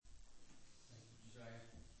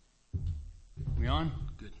on?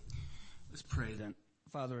 Good. Let's pray then.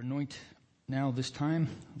 Father, anoint now this time.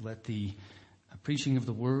 Let the preaching of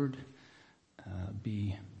the word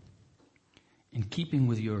be in keeping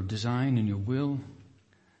with your design and your will,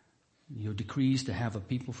 your decrees to have a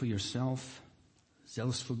people for yourself,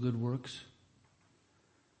 zealous for good works.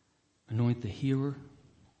 Anoint the hearer,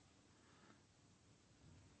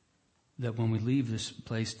 that when we leave this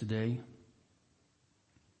place today,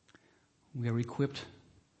 we are equipped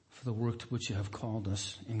for the work to which you have called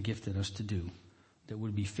us and gifted us to do, that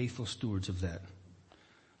we'll be faithful stewards of that.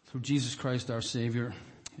 Through Jesus Christ our Savior,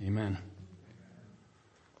 amen.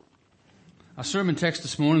 Our sermon text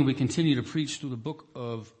this morning, we continue to preach through the book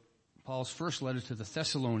of Paul's first letter to the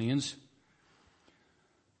Thessalonians.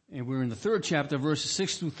 And we're in the third chapter, verses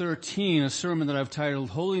 6 through 13, a sermon that I've titled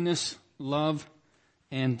Holiness, Love,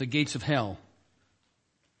 and the Gates of Hell.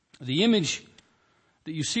 The image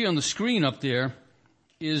that you see on the screen up there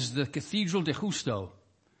is the Cathedral de Justo,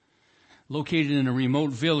 located in a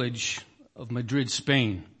remote village of Madrid,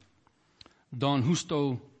 Spain. Don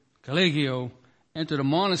Justo Colegio entered a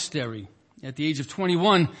monastery at the age of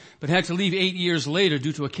 21, but had to leave 8 years later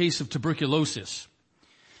due to a case of tuberculosis.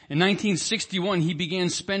 In 1961, he began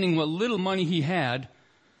spending what little money he had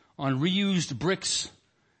on reused bricks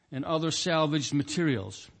and other salvaged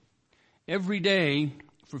materials. Every day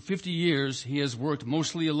for 50 years, he has worked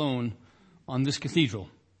mostly alone on this cathedral,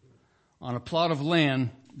 on a plot of land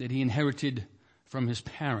that he inherited from his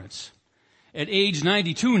parents. At age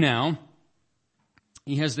 92 now,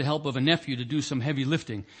 he has the help of a nephew to do some heavy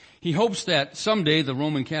lifting. He hopes that someday the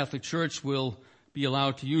Roman Catholic Church will be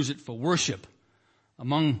allowed to use it for worship.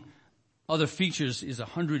 Among other features is a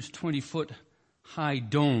 120-foot high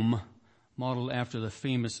dome modeled after the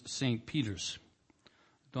famous St. Peter's.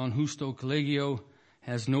 Don Justo Colegio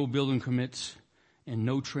has no building permits and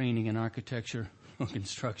no training in architecture or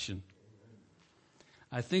construction.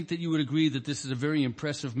 I think that you would agree that this is a very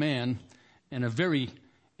impressive man and a very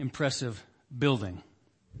impressive building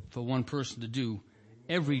for one person to do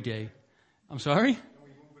every day. I'm sorry?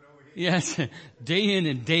 Yes, day in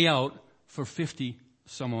and day out for 50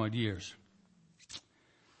 some odd years.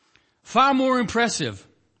 Far more impressive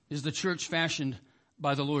is the church fashioned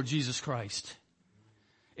by the Lord Jesus Christ.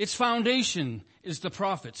 Its foundation is the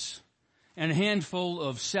prophets and a handful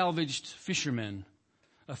of salvaged fishermen,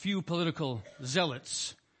 a few political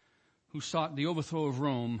zealots who sought the overthrow of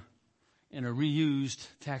Rome, and a reused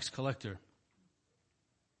tax collector.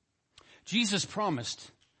 Jesus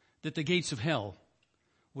promised that the gates of hell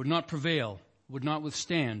would not prevail, would not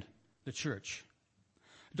withstand the church.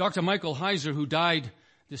 Dr. Michael Heiser, who died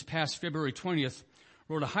this past February 20th,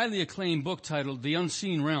 wrote a highly acclaimed book titled The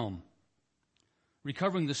Unseen Realm,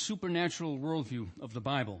 Recovering the Supernatural Worldview of the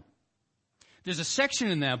Bible. There's a section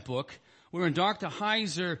in that book wherein Dr.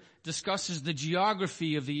 Heiser discusses the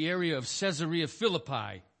geography of the area of Caesarea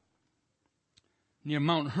Philippi near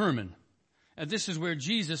Mount Hermon. And this is where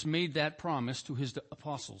Jesus made that promise to his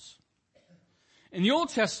apostles. In the Old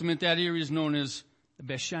Testament, that area is known as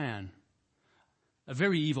Bashan, a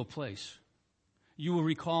very evil place. You will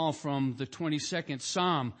recall from the 22nd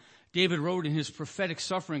Psalm, David wrote in his prophetic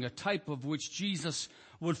suffering, a type of which Jesus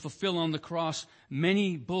would fulfill on the cross,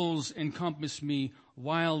 many bulls encompass me,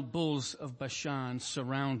 wild bulls of Bashan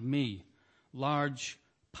surround me. Large,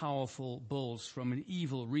 powerful bulls from an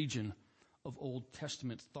evil region of Old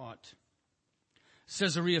Testament thought.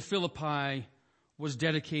 Caesarea Philippi was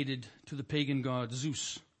dedicated to the pagan god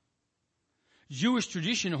Zeus. Jewish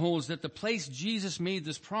tradition holds that the place Jesus made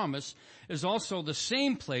this promise is also the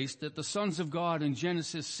same place that the sons of God in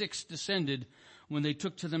Genesis 6 descended when they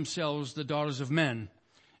took to themselves the daughters of men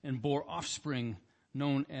and bore offspring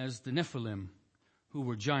known as the Nephilim, who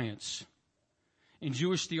were giants. In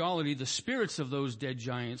Jewish theology, the spirits of those dead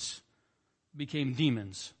giants became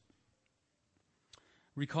demons.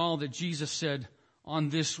 Recall that Jesus said, "On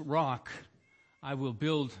this rock I will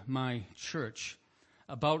build my church."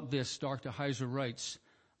 About this, Dr. Heiser writes,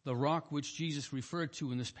 the rock which Jesus referred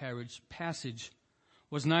to in this passage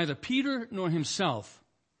was neither Peter nor himself.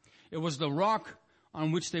 It was the rock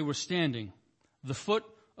on which they were standing, the foot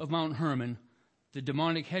of Mount Hermon, the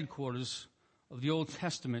demonic headquarters of the Old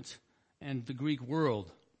Testament and the Greek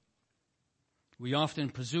world. We often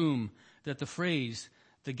presume that the phrase,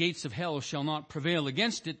 "the gates of hell shall not prevail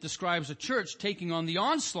against it," describes a church taking on the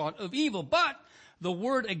onslaught of evil, but the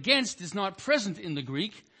word "against" is not present in the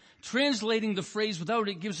Greek. Translating the phrase without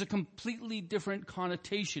it gives a completely different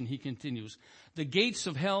connotation, he continues. The gates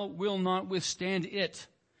of hell will not withstand it.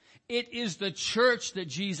 It is the church that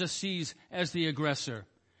Jesus sees as the aggressor.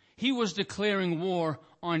 He was declaring war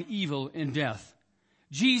on evil and death.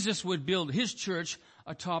 Jesus would build his church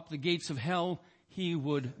atop the gates of hell. he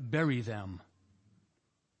would bury them.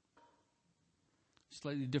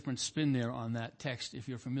 Slightly different spin there on that text if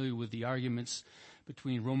you're familiar with the arguments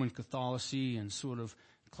between Roman Catholicism and sort of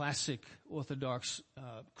classic Orthodox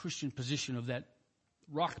Christian position of that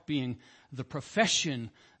rock being the profession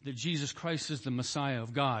that Jesus Christ is the Messiah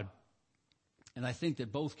of God. And I think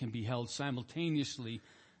that both can be held simultaneously,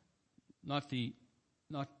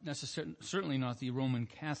 certainly not the Roman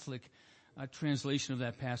Catholic translation of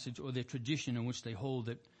that passage or their tradition in which they hold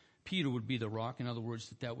that Peter would be the rock. In other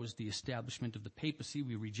words, that was the establishment of the papacy.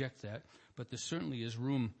 We reject that. But there certainly is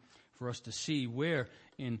room for us to see where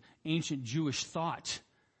in ancient Jewish thought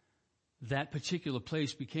that particular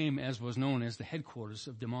place became, as was known as, the headquarters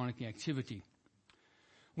of demonic activity.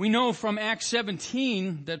 We know from Acts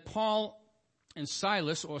 17 that Paul and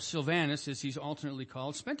Silas, or Silvanus as he's alternately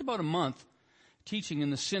called, spent about a month teaching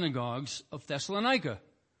in the synagogues of Thessalonica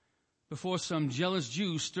before some jealous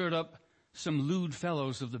Jews stirred up some lewd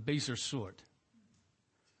fellows of the baser sort.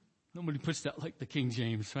 Nobody puts that like the King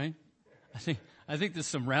James, right? I think there's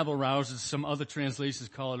some rabble-rousers, some other translations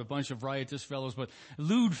call it a bunch of riotous fellows, but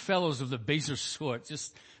lewd fellows of the baser sort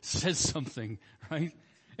just says something, right?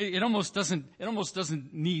 It almost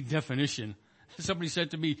doesn't need definition. Somebody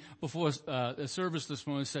said to me before a service this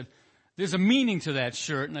morning, said, there's a meaning to that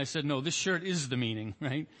shirt. And I said, no, this shirt is the meaning,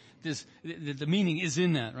 right? The meaning is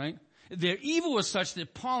in that, right? Their evil was such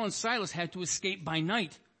that Paul and Silas had to escape by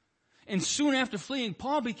night. And soon after fleeing,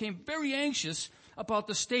 Paul became very anxious about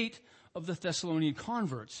the state of the Thessalonian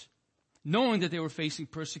converts, knowing that they were facing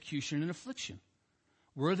persecution and affliction.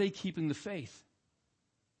 Were they keeping the faith?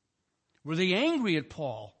 Were they angry at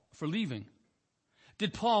Paul for leaving?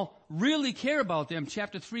 Did Paul really care about them?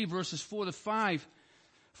 Chapter 3, verses 4 to 5.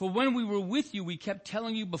 For when we were with you, we kept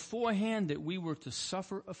telling you beforehand that we were to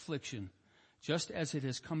suffer affliction, just as it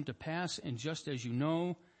has come to pass, and just as you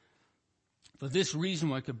know. For this reason,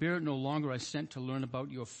 when I could bear it no longer, I sent to learn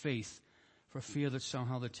about your faith, for fear that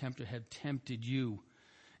somehow the tempter had tempted you,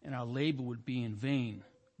 and our labor would be in vain.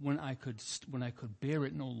 When I could bear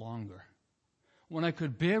it no longer. When I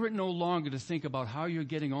could bear it no longer to think about how you're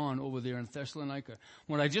getting on over there in Thessalonica.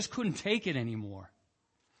 When I just couldn't take it anymore.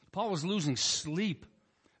 Paul was losing sleep.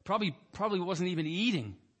 Probably wasn't even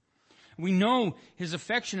eating. We know his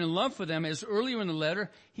affection and love for them, as earlier in the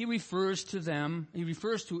letter, he refers to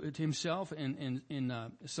himself in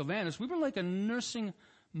Silvanus. We were like a nursing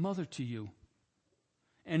mother to you.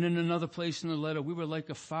 And in another place in the letter, we were like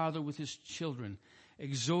a father with his children,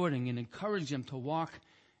 exhorting and encouraging them to walk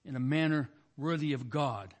in a manner worthy of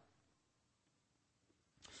God.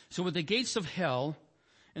 So with the gates of hell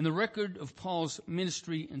and the record of Paul's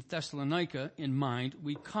ministry in Thessalonica in mind,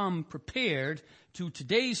 we come prepared to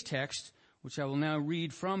today's text, which I will now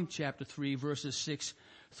read from chapter 3, verses 6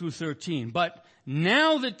 through 13. But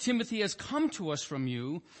now that Timothy has come to us from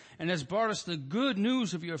you and has brought us the good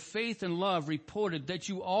news of your faith and love, reported that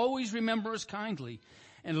you always remember us kindly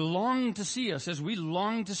and long to see us as we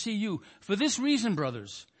long to see you. For this reason,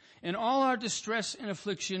 brothers, in all our distress and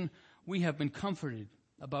affliction, we have been comforted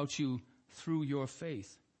about you through your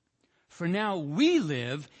faith. For now we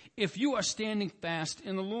live if you are standing fast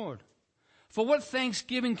in the Lord. For what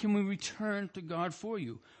thanksgiving can we return to God for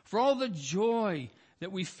you? For all the joy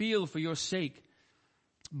that we feel for your sake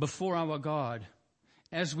before our God,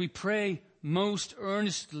 as we pray most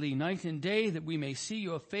earnestly night and day that we may see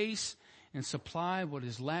your face and supply what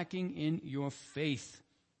is lacking in your faith.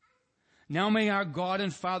 Now may our God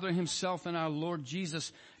and Father himself and our Lord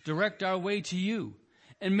Jesus direct our way to you.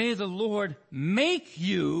 And may the Lord make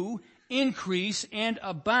you increase and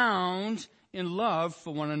abound in love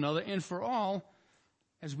for one another and for all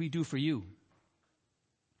as we do for you.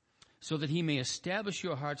 So that he may establish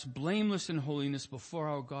your hearts blameless in holiness before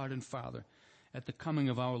our God and Father at the coming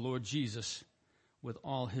of our Lord Jesus with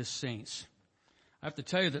all his saints. I have to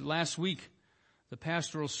tell you that last week the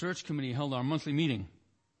Pastoral Search Committee held our monthly meeting.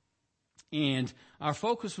 And our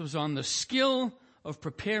focus was on the skill of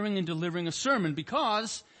preparing and delivering a sermon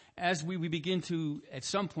because as we begin to, at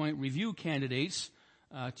some point, review candidates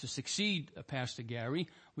to succeed Pastor Gary,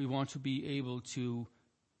 we want to be able to,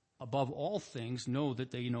 above all things, know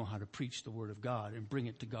that they know how to preach the Word of God and bring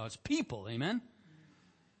it to God's people. Amen?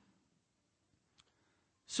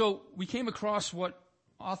 So we came across what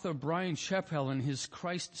author Brian Chappell in his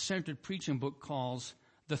Christ-centered preaching book calls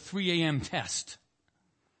the 3 a.m. test.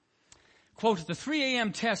 Quote, the 3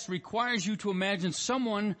 a.m. test requires you to imagine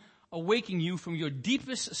someone awaking you from your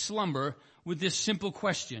deepest slumber with this simple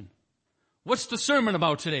question. What's the sermon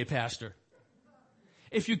about today, Pastor?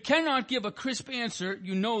 If you cannot give a crisp answer,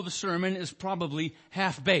 you know the sermon is probably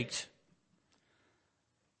half-baked.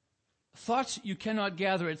 Thoughts you cannot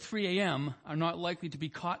gather at 3 a.m. are not likely to be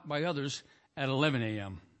caught by others at 11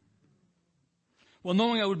 a.m. Well,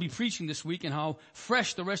 knowing I would be preaching this week and how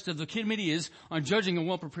fresh the rest of the committee is on judging a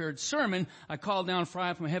well-prepared sermon, I called down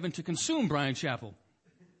fire from heaven to consume Brian Chappell,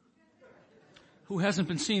 who hasn't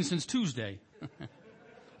been seen since Tuesday.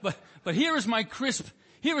 But here is my crisp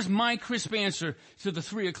answer to the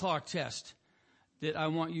 3 o'clock test that I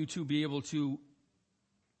want you to be able to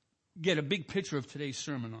get a big picture of today's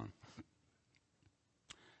sermon on.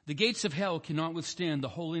 The gates of hell cannot withstand the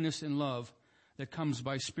holiness and love that comes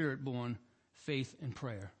by Spirit-born faith and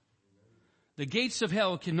prayer. The gates of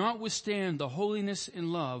hell cannot withstand the holiness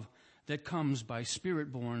and love that comes by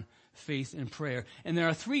Spirit-born faith and prayer. And there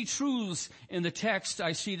are 3 truths in the text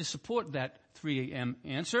I see to support that 3 a.m.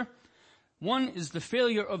 answer. One is the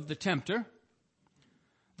failure of the tempter.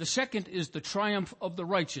 The second is the triumph of the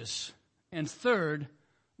righteous. And third,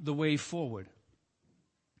 the way forward.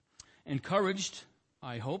 Encouraged,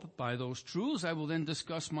 I hope, by those truths, I will then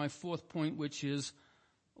discuss my 4th point, which is,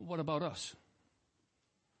 what about us?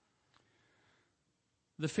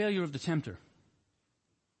 The failure of the tempter.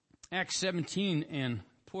 Acts 17 and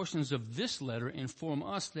portions of this letter inform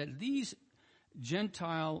us that these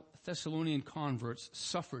Gentile Thessalonian converts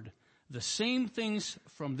suffered the same things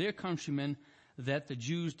from their countrymen that the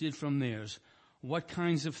Jews did from theirs. What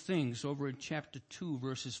kinds of things? Over in chapter 2,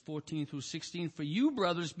 verses 14 through 16. For you,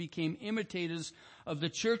 brothers, became imitators of the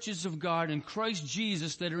churches of God in Christ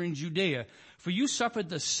Jesus that are in Judea. For you suffered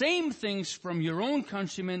the same things from your own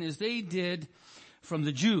countrymen as they did from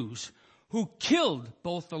the Jews, who killed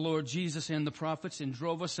both the Lord Jesus and the prophets and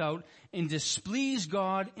drove us out and displeased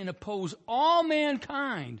God and opposed all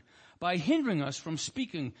mankind by hindering us from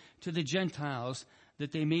speaking to the Gentiles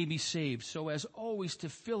that they may be saved, so as always to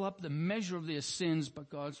fill up the measure of their sins, but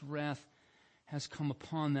God's wrath has come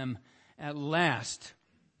upon them at last.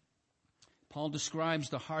 Paul describes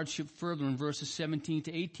the hardship further in verses 17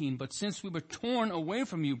 to 18. But since we were torn away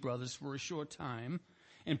from you, brothers, for a short time,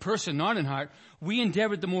 in person, not in heart, we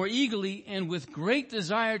endeavored the more eagerly and with great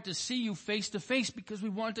desire to see you face to face, because we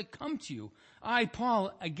wanted to come to you. I,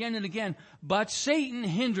 Paul, again and again, but Satan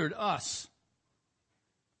hindered us.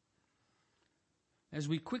 As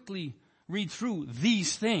we quickly read through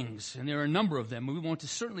these things, and there are a number of them, we want to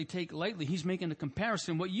certainly take lightly, he's making a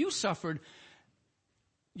comparison. What you suffered,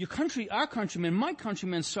 your country, our countrymen, my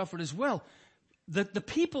countrymen suffered as well. The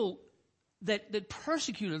people that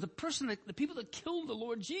persecuted, the people that killed the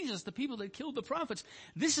Lord Jesus, the people that killed the prophets,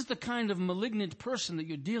 this is the kind of malignant person that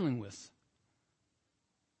you're dealing with.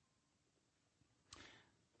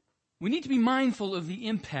 We need to be mindful of the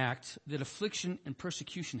impact that affliction and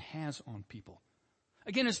persecution has on people.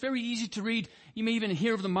 Again, it's very easy to read. You may even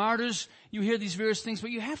hear of the martyrs. You hear these various things, but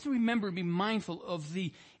you have to remember and be mindful of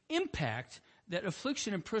the impact that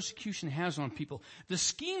affliction and persecution has on people. The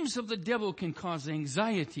schemes of the devil can cause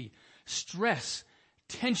anxiety, stress,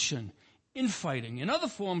 tension, infighting, and other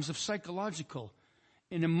forms of psychological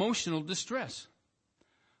and emotional distress.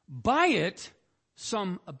 By it,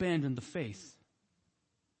 some abandon the faith.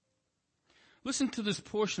 Listen to this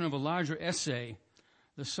portion of a larger essay,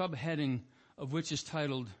 the subheading of which is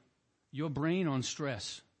titled, Your Brain on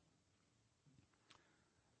Stress.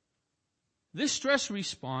 This stress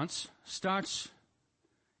response starts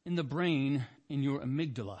in the brain in your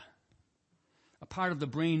amygdala, a part of the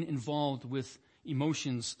brain involved with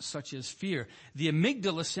emotions such as fear. The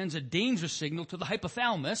amygdala sends a danger signal to the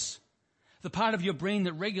hypothalamus, the part of your brain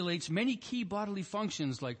that regulates many key bodily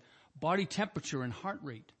functions like body temperature and heart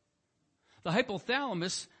rate. The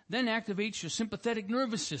hypothalamus then activates your sympathetic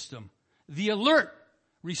nervous system, the alert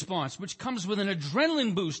response, which comes with an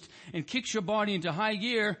adrenaline boost and kicks your body into high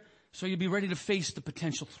gear so you'll be ready to face the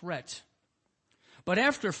potential threat. But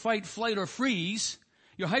after fight, flight, or freeze,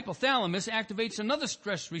 your hypothalamus activates another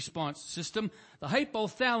stress response system, the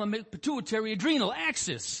hypothalamic pituitary adrenal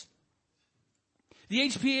axis. The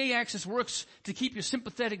HPA axis works to keep your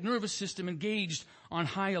sympathetic nervous system engaged on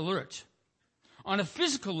high alert. On a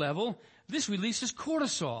physical level, this releases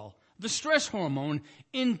cortisol, the stress hormone,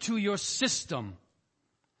 into your system.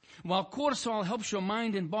 While cortisol helps your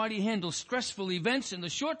mind and body handle stressful events in the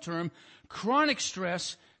short term, chronic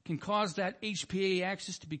stress can cause that HPA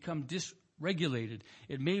axis to become dysregulated.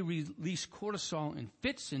 It may release cortisol in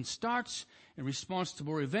fits and starts in response to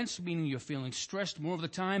more events, meaning you're feeling stressed more of the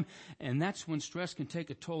time, and that's when stress can take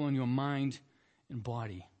a toll on your mind and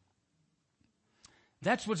body.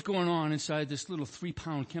 That's what's going on inside this little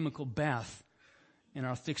 3-pound chemical bath in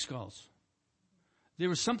our thick skulls. There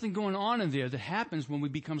is something going on in there that happens when we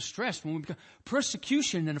become stressed, when we become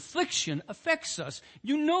persecution and affliction affects us.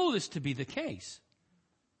 You know this to be the case.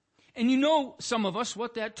 And you know, some of us,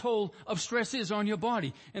 what that toll of stress is on your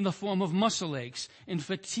body in the form of muscle aches and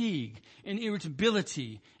fatigue and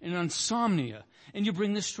irritability and insomnia. And you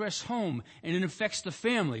bring the stress home and it affects the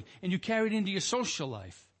family and you carry it into your social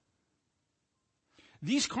life.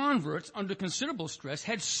 These converts, under considerable stress,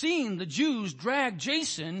 had seen the Jews drag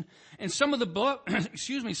Jason and some of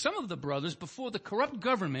the brothers before the corrupt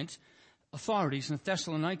government authorities in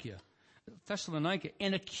Thessalonica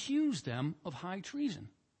and accuse them of high treason.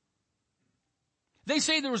 They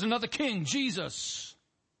say there was another king, Jesus.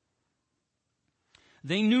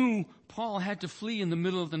 They knew Paul had to flee in the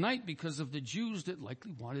middle of the night because of the Jews that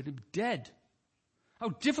likely wanted him dead. How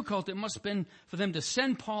difficult it must have been for them to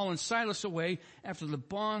send Paul and Silas away after the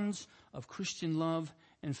bonds of Christian love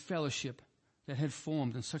and fellowship that had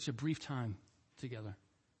formed in such a brief time together.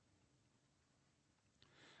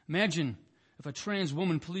 Imagine if a trans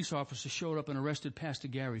woman police officer showed up and arrested Pastor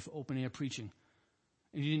Gary for open-air preaching,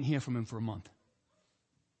 and you didn't hear from him for a month.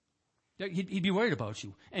 He'd be worried about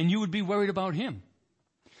you, and you would be worried about him.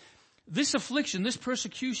 This affliction, this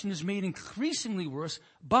persecution is made increasingly worse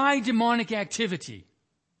by demonic activity.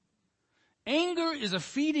 Anger is a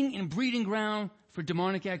feeding and breeding ground for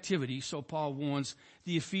demonic activity, so Paul warns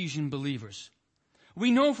the Ephesian believers.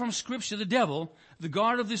 We know from Scripture the devil, the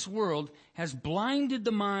god of this world, has blinded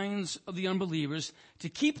the minds of the unbelievers to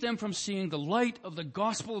keep them from seeing the light of the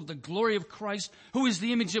gospel of the glory of Christ, who is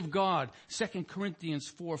the image of God. 2 Corinthians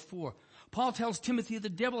 4:4. Paul tells Timothy the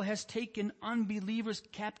devil has taken unbelievers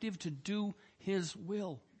captive to do his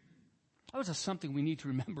will. That is something we need to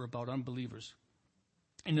remember about unbelievers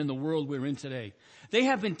and in the world we're in today. They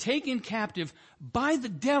have been taken captive by the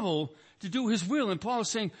devil to do his will. And Paul is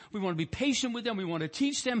saying we want to be patient with them. We want to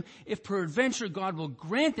teach them. If peradventure God will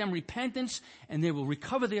grant them repentance and they will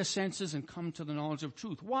recover their senses and come to the knowledge of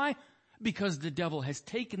truth. Why? Because the devil has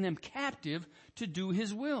taken them captive to do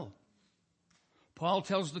his will. Paul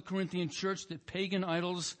tells the Corinthian church that pagan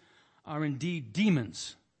idols are indeed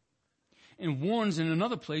demons and warns in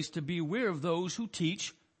another place to be aware of those who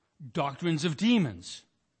teach doctrines of demons.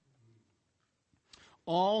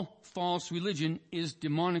 All false religion is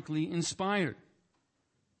demonically inspired.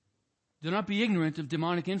 Do not be ignorant of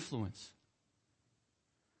demonic influence.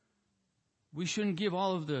 We shouldn't give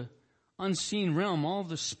all of the unseen realm, all of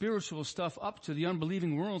the spiritual stuff up to the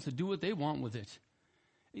unbelieving world to do what they want with it.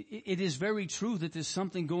 It is very true that there's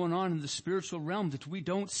something going on in the spiritual realm that we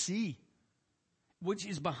don't see, which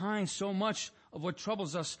is behind so much of what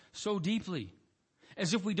troubles us so deeply.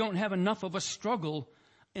 As if we don't have enough of a struggle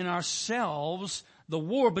in ourselves, the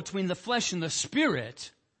war between the flesh and the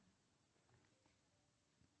spirit.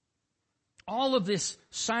 All of this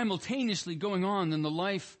simultaneously going on in the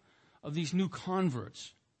life of these new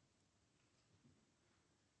converts.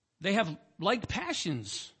 They have like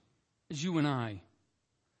passions as you and I.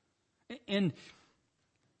 And,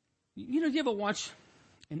 you ever watch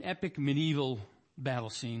an epic medieval battle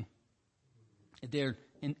scene? They're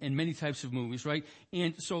in many types of movies, right?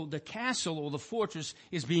 And so the castle or the fortress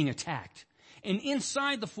is being attacked. And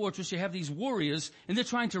inside the fortress you have these warriors, and they're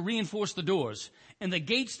trying to reinforce the doors. And the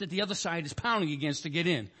gates that the other side is pounding against to get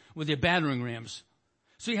in with their battering rams.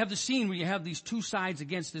 So you have the scene where you have these two sides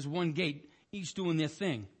against this one gate, each doing their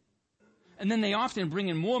thing. And then they often bring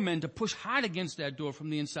in more men to push hard against that door from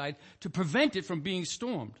the inside to prevent it from being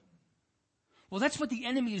stormed. Well, that's what the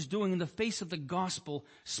enemy is doing in the face of the gospel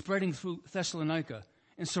spreading through Thessalonica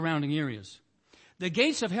and surrounding areas. The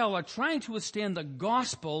gates of hell are trying to withstand the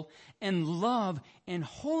gospel and love and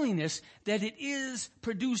holiness that it is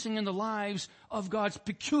producing in the lives of God's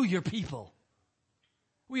peculiar people.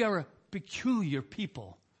 We are a peculiar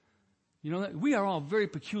people. You know that? We are all very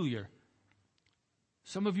peculiar.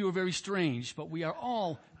 Some of you are very strange, but we are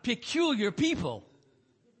all peculiar people.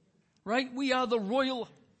 Right? We are the royal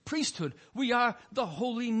priesthood. We are the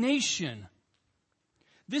holy nation.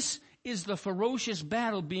 This is the ferocious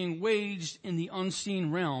battle being waged in the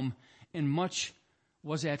unseen realm, and much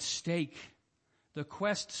was at stake. The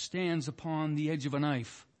quest stands upon the edge of a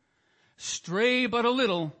knife. Stray but a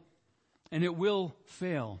little, and it will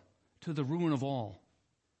fail to the ruin of all.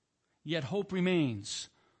 Yet hope remains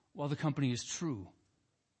while the company is true.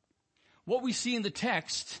 What we see in the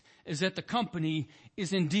text is that the company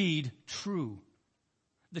is indeed true.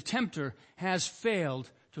 The tempter has failed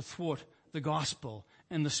to thwart the gospel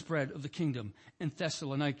and the spread of the kingdom in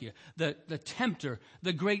Thessalonica. The tempter,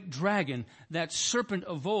 the great dragon, that serpent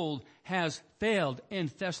of old, has failed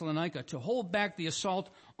in Thessalonica to hold back the assault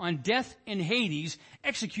on death and Hades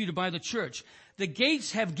executed by the church. The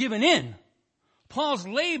gates have given in. Paul's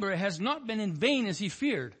labor has not been in vain as he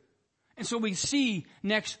feared. And so we see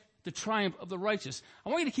next the triumph of the righteous. I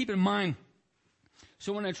want you to keep in mind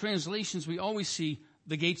So in our translations, we always see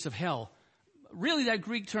the gates of hell. Really, that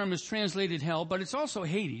Greek term is translated hell, but it's also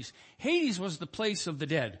Hades. Hades was the place of the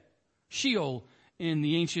dead. Sheol in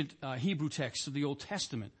the ancient Hebrew texts of the Old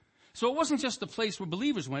Testament. So it wasn't just the place where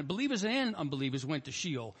believers went. Believers and unbelievers went to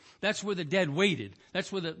Sheol. That's where the dead waited.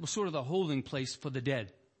 That's where sort of the holding place for the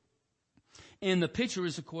dead. And the picture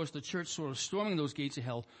is, of course, the church sort of storming those gates of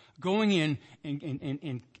hell, going in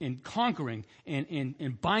and conquering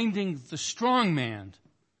and binding the strong man.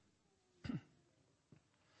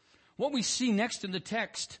 What we see next in the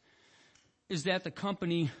text is that the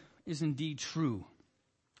company is indeed true.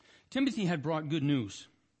 Timothy had brought good news,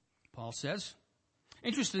 Paul says.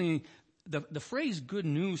 Interestingly, the phrase good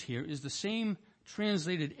news here is the same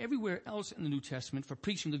translated everywhere else in the New Testament for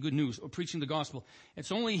preaching the good news or preaching the gospel.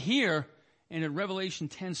 It's only here and in Revelation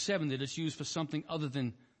 10:7 that it's used for something other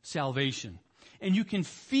than salvation. And you can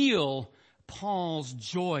feel Paul's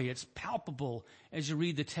joy. It's palpable as you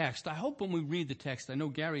read the text. I hope when we read the text, I know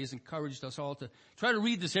Gary has encouraged us all to try to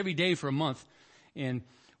read this every day for a month. And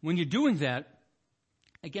when you're doing that,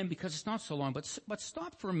 again, because it's not so long, but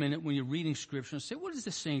stop for a minute when you're reading Scripture and say, what is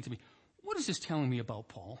this saying to me? What is this telling me about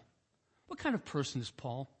Paul? What kind of person is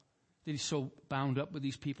Paul that he's so bound up with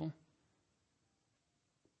these people?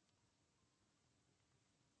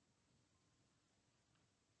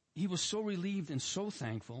 He was so relieved and so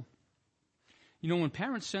thankful. You know, when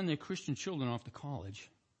parents send their Christian children off to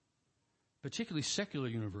college, particularly secular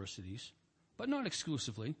universities, but not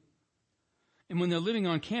exclusively, and when they're living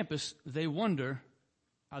on campus, they wonder,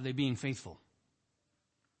 are they being faithful?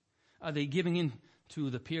 Are they giving in to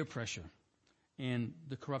the peer pressure and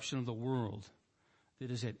the corruption of the world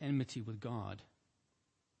that is at enmity with God?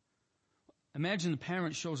 Imagine the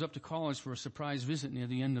parent shows up to college for a surprise visit near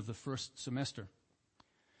the end of the first semester.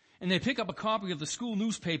 And they pick up a copy of the school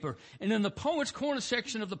newspaper, and in the Poets' Corner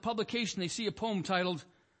section of the publication, they see a poem titled,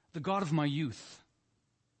 The God of My Youth.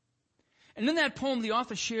 And in that poem, the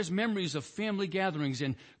author shares memories of family gatherings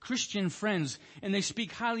and Christian friends, and they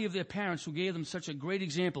speak highly of their parents who gave them such a great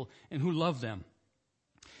example and who loved them.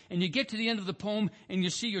 And you get to the end of the poem, and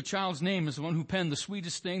you see your child's name as the one who penned the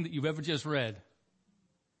sweetest thing that you've ever just read.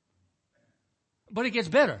 But it gets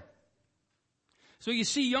better. So you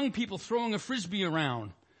see young people throwing a frisbee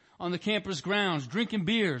around on the campus grounds, drinking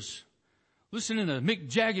beers, listening to Mick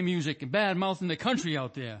Jagger music and bad-mouthing the country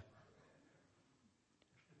out there.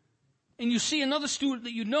 And you see another student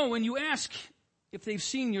that you know, and you ask if they've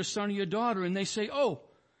seen your son or your daughter, and they say, oh,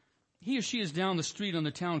 he or she is down the street on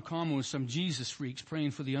the town common with some Jesus freaks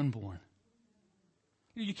praying for the unborn.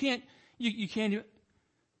 You can't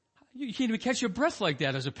even catch your breath like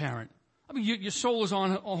that as a parent. I mean, your soul is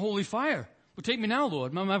on a holy fire. Well, take me now,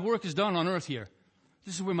 Lord. My work is done on earth here.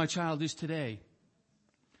 This is where my child is today.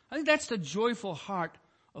 I think that's the joyful heart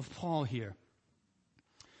of Paul here.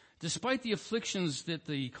 Despite the afflictions that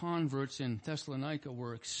the converts in Thessalonica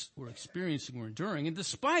were experiencing, were enduring, and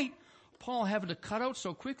despite Paul having to cut out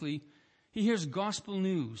so quickly, he hears gospel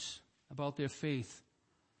news about their faith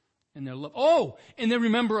and their love. Oh, and they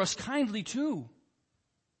remember us kindly too.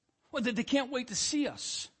 Well, they can't wait to see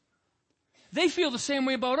us. They feel the same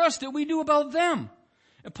way about us that we do about them.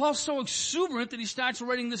 And Paul's so exuberant that he starts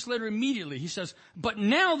writing this letter immediately. He says, but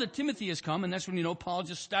now that Timothy has come, and that's when, Paul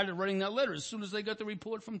just started writing that letter as soon as they got the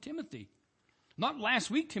report from Timothy. Not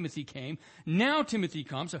last week Timothy came. Now Timothy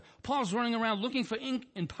comes. So Paul's running around looking for ink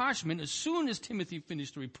and parchment as soon as Timothy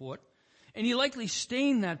finished the report. And he likely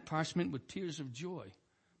stained that parchment with tears of joy.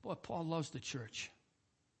 Boy, Paul loves the church.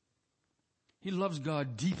 He loves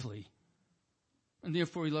God deeply. And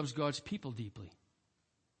therefore he loves God's people deeply.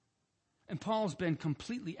 And Paul's been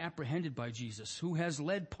completely apprehended by Jesus, who has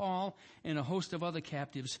led Paul and a host of other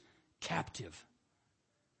captives captive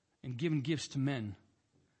and given gifts to men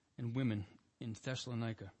and women in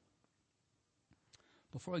Thessalonica.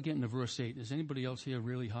 Before I get into verse 8, is anybody else here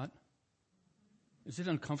really hot? Is it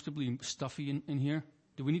uncomfortably stuffy in here?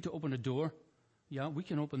 Do we need to open a door? Yeah, we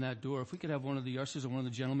can open that door. If we could have one of the ushers or one of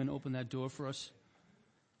the gentlemen open that door for us.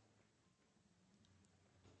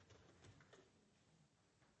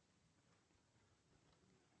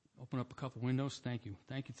 Open up a couple windows. Thank you.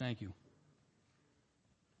 Thank you. Thank you.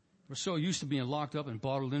 We're so used to being locked up and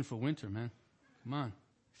bottled in for winter, man. Come on.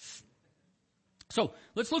 So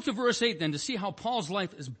let's look to verse 8 then to see how Paul's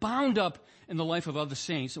life is bound up in the life of other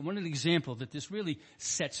saints. And what an example that this really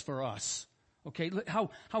sets for us. Okay,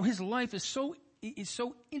 how his life is so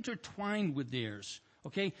intertwined with theirs.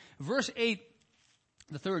 Okay, verse 8,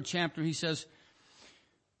 the 3rd chapter, he says,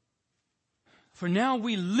 for now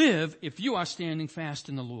we live if you are standing fast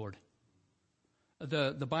in the Lord.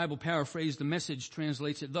 The Bible paraphrase, the Message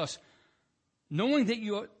translates it thus. Knowing that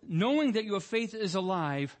your faith is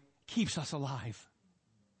alive keeps us alive.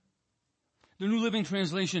 The New Living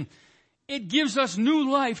Translation, it gives us new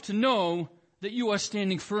life to know that you are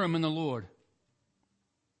standing firm in the Lord.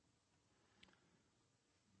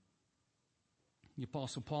 The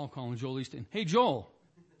Apostle Paul calling Joel Osteen. Hey, Joel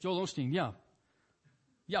Osteen, yeah.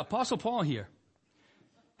 Yeah, Apostle Paul here.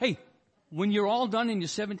 Hey, when you're all done in your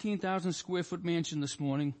 17,000 square foot mansion this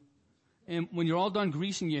morning, and when you're all done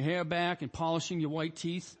greasing your hair back and polishing your white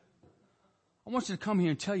teeth, I want you to come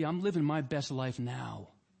here and tell you I'm living my best life now.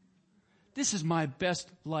 This is my best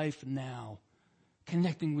life now,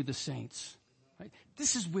 connecting with the saints. Right?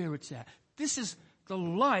 This is where it's at. This is the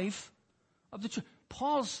life of the church.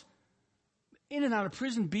 Paul's in and out of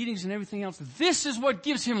prison, beatings and everything else. This is what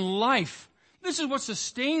gives him life. This is what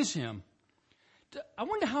sustains him. I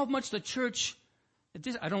wonder how much the church, I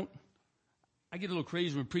get a little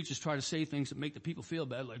crazy when preachers try to say things that make the people feel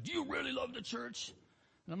bad, like, do you really love the church?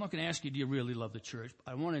 And I'm not going to ask you, do you really love the church?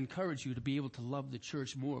 I want to encourage you to be able to love the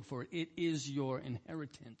church more, for it is your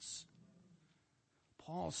inheritance.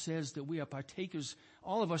 Paul says that we are partakers,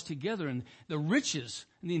 all of us together, in the riches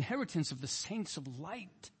and the inheritance of the saints of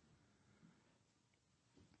light.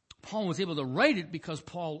 Paul was able to write it because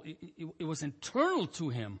it was internal to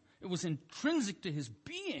him. It was intrinsic to his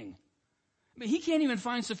being. I mean, he can't even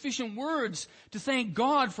find sufficient words to thank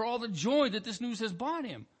God for all the joy that this news has brought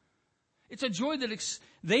him. It's a joy that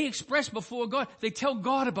they express before God. They tell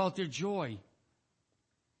God about their joy.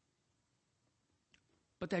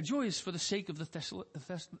 But that joy is for the sake of the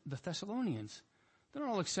Thessalonians. They're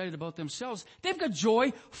not all excited about themselves. They've got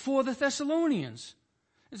joy for the Thessalonians.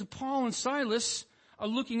 As Paul and Silas are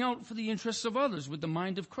looking out for the interests of others with the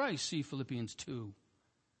mind of Christ. See Philippians 2.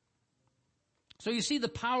 So you see the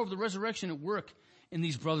power of the resurrection at work in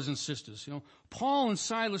these brothers and sisters. You know, Paul and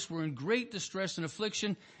Silas were in great distress and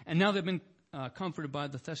affliction, and now they've been comforted by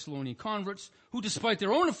the Thessalonian converts, who, despite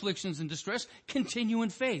their own afflictions and distress, continue in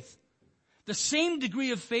faith. The same degree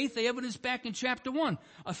of faith they evidenced back in chapter 1.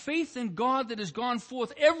 A faith in God that has gone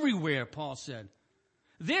forth everywhere, Paul said.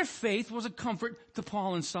 Their faith was a comfort to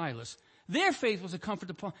Paul and Silas. Their faith was a comfort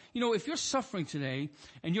to Paul. You know, if you're suffering today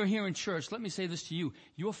and you're here in church, let me say this to you.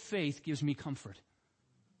 Your faith gives me comfort.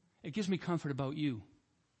 It gives me comfort about you.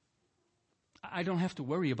 I don't have to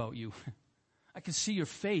worry about you. I can see your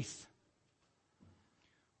faith.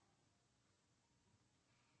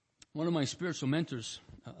 One of my spiritual mentors,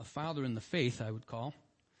 a father in the faith, I would call,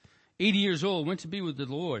 80 years old, went to be with the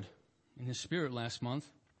Lord in his spirit last month.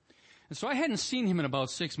 And so I hadn't seen him in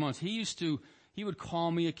about 6 months. He would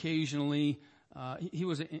call me occasionally. He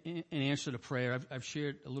was an answer to prayer. I've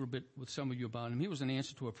shared a little bit with some of you about him. He was an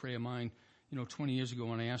answer to a prayer of mine, 20 years ago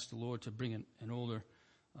when I asked the Lord to bring an older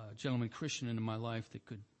gentleman Christian into my life that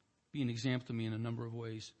could be an example to me in a number of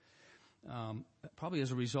ways. Probably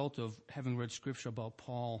as a result of having read Scripture about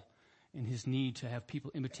Paul and his need to have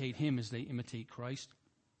people imitate him as they imitate Christ.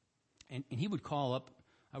 And he would call up.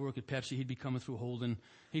 I work at Pepsi. He'd be coming through Holden.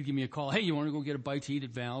 He'd give me a call. Hey, you want to go get a bite to eat at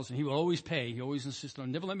Val's? And he would always pay. He always insisted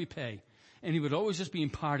on never let me pay. And he would always just be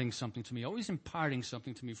imparting something to me. Always imparting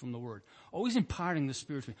something to me from the Word. Always imparting the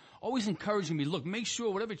Spirit to me. Always encouraging me. Look, make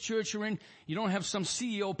sure whatever church you're in, you don't have some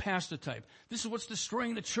CEO pastor type. This is what's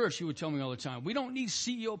destroying the church, he would tell me all the time. We don't need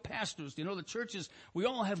CEO pastors. The churches, we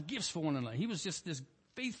all have gifts for one another. He was just this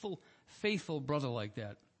faithful brother like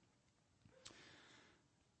that.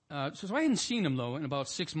 So I hadn't seen him, though, in about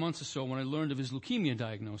 6 months or so when I learned of his leukemia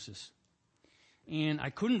diagnosis. And I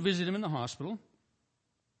couldn't visit him in the hospital.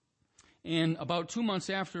 And about 2 months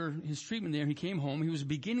after his treatment there, he came home. He was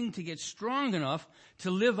beginning to get strong enough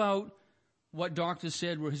to live out what doctors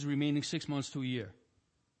said were his remaining 6 months to a year.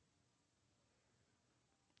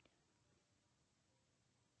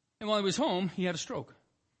 And while he was home, he had a stroke.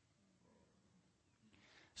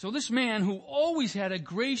 So this man who always had a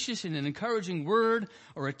gracious and an encouraging word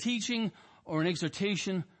or a teaching or an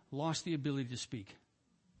exhortation lost the ability to speak.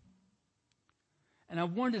 And I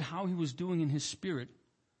wondered how he was doing in his spirit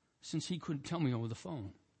since he couldn't tell me over the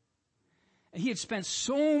phone. And he had spent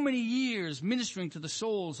so many years ministering to the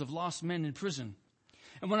souls of lost men in prison.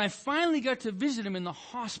 And when I finally got to visit him in the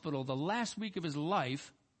hospital the last week of his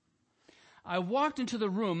life, I walked into the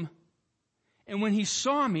room, and when he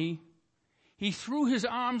saw me, he threw his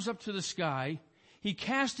arms up to the sky. He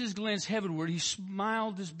cast his glance heavenward. He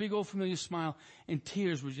smiled, this big old familiar smile, and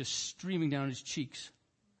tears were just streaming down his cheeks.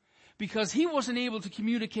 Because he wasn't able to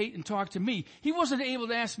communicate and talk to me. He wasn't able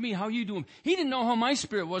to ask me, how you doing? He didn't know how my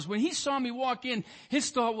spirit was. When he saw me walk in, his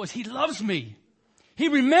thought was, he loves me. He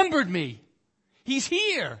remembered me. He's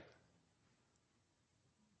here.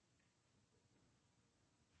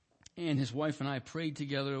 and his wife and I prayed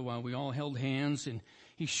together while we all held hands, and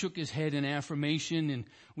he shook his head in affirmation, and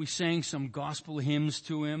we sang some gospel hymns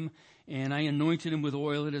to him, and I anointed him with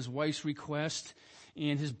oil at his wife's request,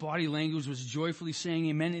 and his body language was joyfully saying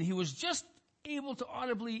amen, and he was just able to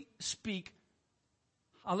audibly speak,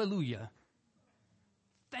 hallelujah,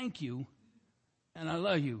 thank you, and I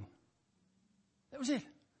love you. That was it.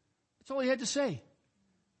 That's all he had to say.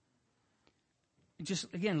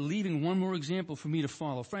 Just, again, leaving one more example for me to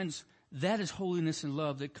follow. Friends, that is holiness and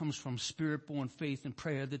love that comes from Spirit-born faith and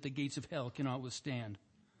prayer that the gates of hell cannot withstand.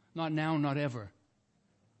 Not now, not ever.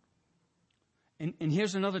 And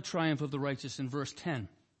here's another triumph of the righteous in verse 10.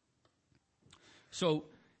 So,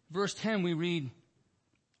 verse 10 we read,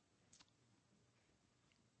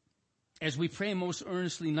 as we pray most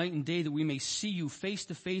earnestly night and day that we may see you face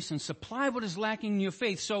to face and supply what is lacking in your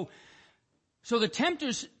faith. So the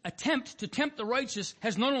tempter's attempt to tempt the righteous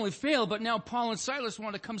has not only failed, but now Paul and Silas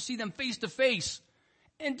want to come see them face to face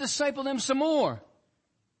and disciple them some more.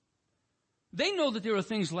 They know that there are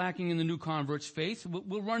things lacking in the new convert's faith.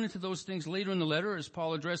 We'll run into those things later in the letter as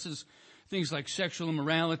Paul addresses things like sexual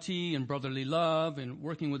immorality and brotherly love and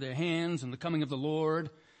working with their hands and the coming of the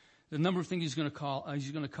Lord. The number of things he's going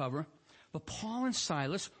to cover. But Paul and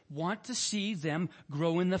Silas want to see them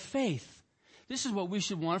grow in the faith. This is what we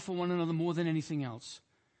should want for one another more than anything else,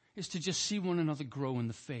 is to just see one another grow in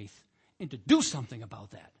the faith and to do something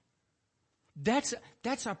about that.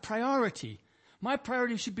 That's our priority. My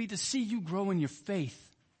priority should be to see you grow in your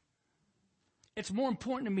faith. It's more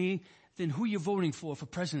important to me than who you're voting for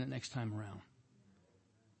president next time around.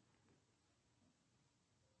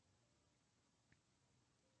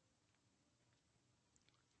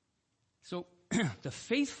 So, the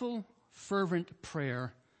faithful, fervent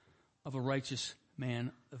prayer of a righteous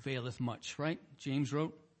man availeth much, right? James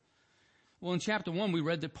wrote. Well, in chapter 1, we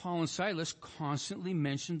read that Paul and Silas constantly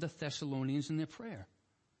mentioned the Thessalonians in their prayer.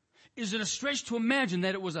 Is it a stretch to imagine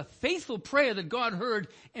that it was a faithful prayer that God heard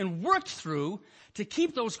and worked through to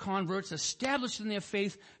keep those converts established in their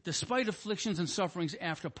faith despite afflictions and sufferings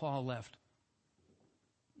after Paul left?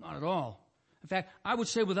 Not at all. In fact, I would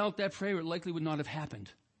say without that prayer, it likely would not have happened.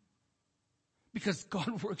 Because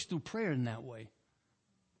God works through prayer in that way.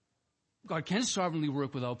 God can sovereignly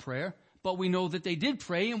work without prayer, but we know that they did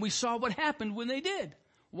pray and we saw what happened when they did.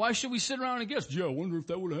 Why should we sit around and guess, I wonder if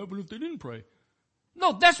that would have happened if they didn't pray?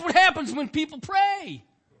 No, that's what happens when people pray.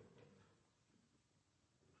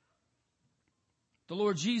 The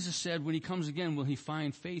Lord Jesus said when he comes again, will he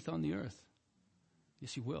find faith on the earth?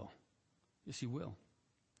 Yes, he will. Yes, he will.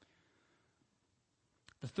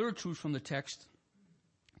 The third truth from the text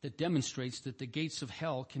that demonstrates that the gates of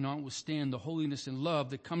hell cannot withstand the holiness and love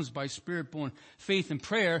that comes by Spirit-born faith and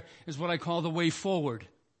prayer is what I call the way forward.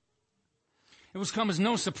 It was come as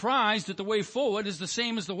no surprise that the way forward is the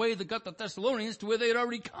same as the way that got the Thessalonians to where they had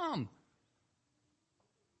already come.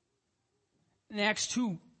 In Acts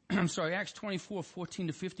 24, 14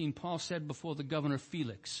 to 15, Paul said before the governor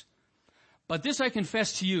Felix, but this I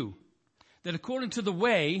confess to you, that according to the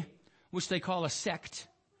way, which they call a sect,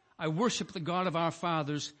 I worship the God of our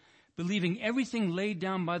fathers, believing everything laid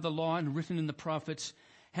down by the law and written in the prophets,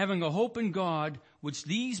 having a hope in God, which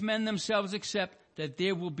these men themselves accept, that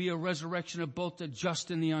there will be a resurrection of both the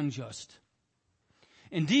just and the unjust.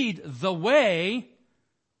 Indeed, the way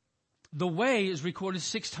is recorded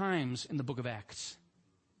 6 times in the book of Acts.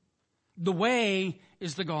 The way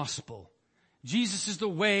is the gospel. Jesus is the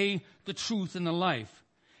way, the truth, and the life.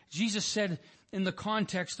 Jesus said in the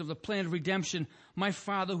context of the plan of redemption, my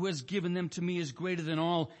Father who has given them to me is greater than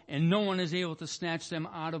all, and no one is able to snatch them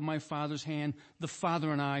out of my Father's hand. The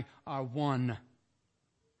Father and I are one.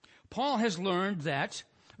 Paul has learned that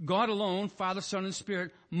God alone, Father, Son, and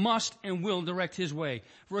Spirit, must and will direct his way.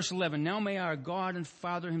 Verse 11, now may our God and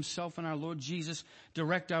Father himself and our Lord Jesus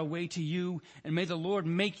direct our way to you, and may the Lord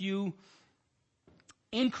make you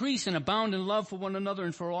increase and abound in love for one another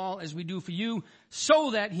and for all as we do for you,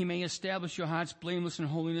 so that he may establish your hearts blameless in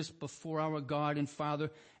holiness before our God and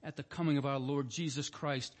Father at the coming of our Lord Jesus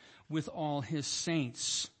Christ with all his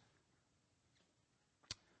saints.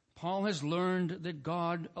 Paul has learned that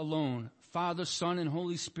God alone, Father, Son, and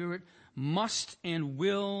Holy Spirit, must and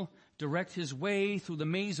will direct his way through the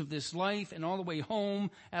maze of this life and all the way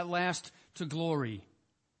home at last to glory.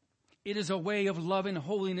 It is a way of love and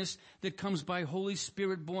holiness that comes by Holy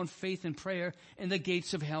Spirit-born faith and prayer, and the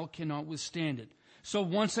gates of hell cannot withstand it. So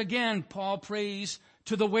once again, Paul prays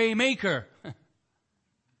to the way maker. I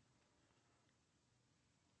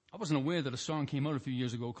wasn't aware that a song came out a few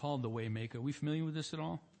years ago called The Way Maker. Are we familiar with this at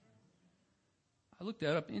all? I looked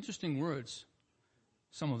that up. Interesting words,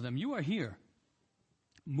 some of them. You are here,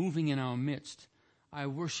 moving in our midst. I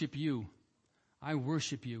worship you. I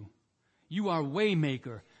worship you. You are way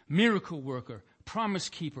maker, miracle worker, promise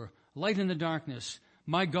keeper, light in the darkness.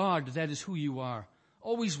 My God, that is who you are.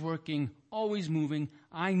 Always working, always moving.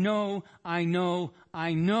 I know my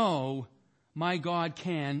God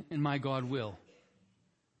can and my God will.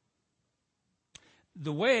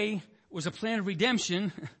 The way was a plan of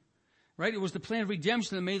redemption, right? It was the plan of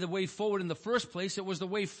redemption that made the way forward in the first place. It was the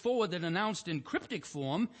way forward that announced in cryptic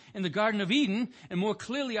form in the Garden of Eden and more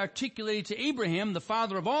clearly articulated to Abraham, the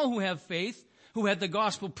father of all who have faith, who had the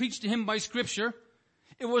gospel preached to him by Scripture.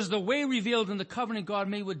 It was the way revealed in the covenant God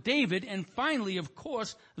made with David. And finally, of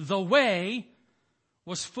course, the way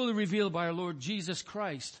was fully revealed by our Lord Jesus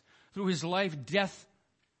Christ through his life, death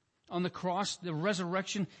on the cross, the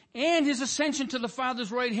resurrection, and his ascension to the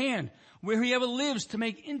Father's right hand, where he ever lives to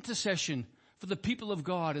make intercession for the people of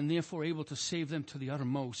God and therefore able to save them to the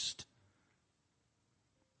uttermost.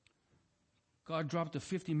 God dropped a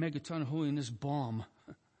 50 megaton holiness bomb.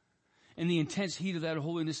 And the intense heat of that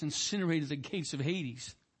holiness incinerated the gates of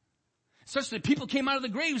Hades, such that people came out of the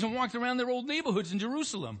graves and walked around their old neighborhoods in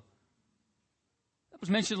Jerusalem. That was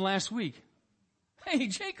mentioned last week. Hey,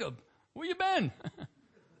 Jacob, where you been?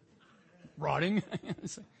 Rotting.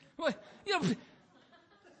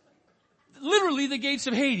 Literally the gates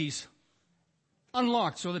of Hades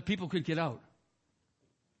unlocked so that people could get out.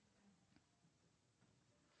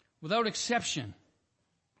 Without exception,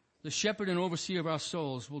 the shepherd and overseer of our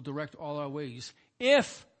souls will direct all our ways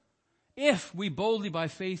if we boldly by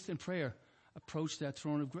faith and prayer approach that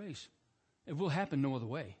throne of grace. It will happen no other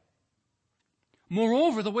way.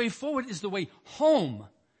 Moreover, the way forward is the way home,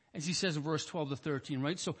 as he says in verse 12 to 13,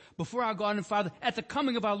 right? So before our God and Father, at the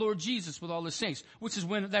coming of our Lord Jesus with all the saints, which is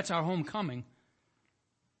when that's our homecoming.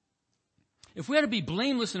 If we are to be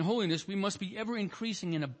blameless in holiness, we must be ever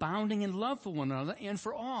increasing and abounding in love for one another and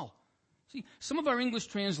for all. See, some of our English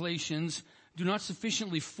translations do not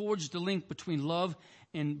sufficiently forge the link between love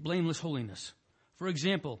and blameless holiness. For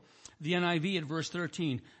example, the NIV at verse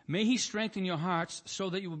 13, may he strengthen your hearts so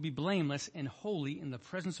that you will be blameless and holy in the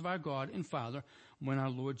presence of our God and Father when our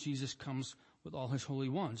Lord Jesus comes with all his holy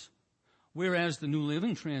ones. Whereas the New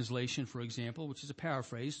Living Translation, for example, which is a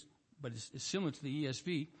paraphrase, but is similar to the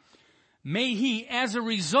ESV, may he, as a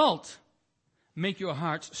result, make your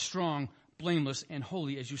hearts strong, blameless, and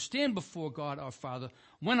holy as you stand before God our Father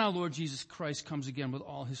when our Lord Jesus Christ comes again with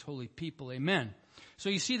all his holy people. Amen. So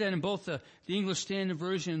you see that in both the English Standard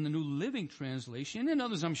Version and the New Living Translation, and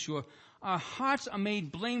others I'm sure, our hearts are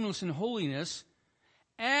made blameless in holiness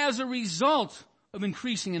as a result of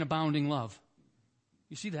increasing and abounding love.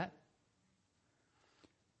 You see that?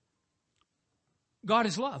 God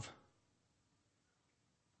is love.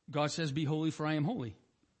 God says, be holy for I am holy.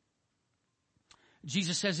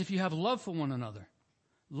 Jesus says, if you have love for one another,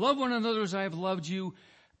 love one another as I have loved you,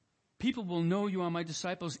 people will know you are my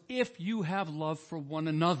disciples if you have love for one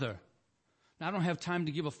another. Now, I don't have time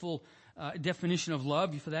to give a full definition of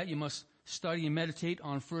love. For that, you must study and meditate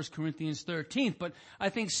on 1 Corinthians 13. But I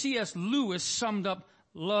think C.S. Lewis summed up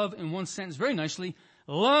love in one sentence very nicely.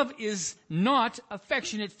 Love is not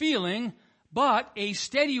affectionate feeling, but a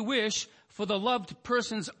steady wish for the loved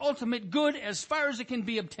person's ultimate good as far as it can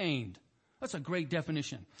be obtained. That's a great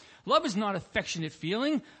definition. Love is not affectionate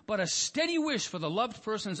feeling, but a steady wish for the loved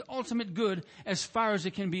person's ultimate good as far as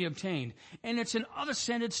it can be obtained. And it's an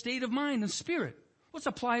other-centered state of mind and spirit. Let's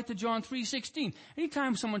apply it to John 3:16.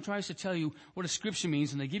 Anytime someone tries to tell you what a scripture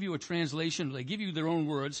means and they give you a translation or they give you their own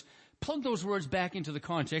words, plug those words back into the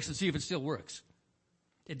context and see if it still works.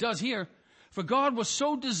 It does here. For God was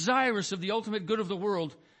so desirous of the ultimate good of the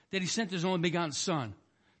world that he sent his only begotten Son,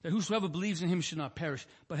 that whosoever believes in him should not perish,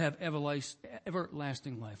 but have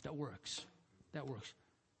everlasting life. That works. That works.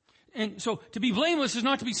 And so to be blameless is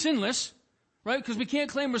not to be sinless, right? Because we can't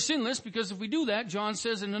claim we're sinless, because if we do that, John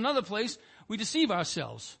says in another place, we deceive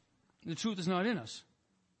ourselves. The truth is not in us.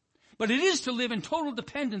 But it is to live in total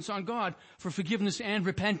dependence on God for forgiveness and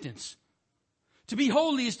repentance. To be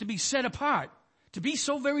holy is to be set apart, to be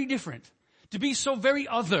so very different, to be so very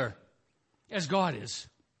other as God is.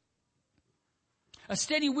 A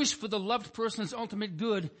steady wish for the loved person's ultimate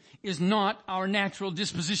good is not our natural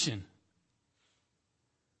disposition.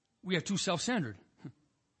 We are too self-centered.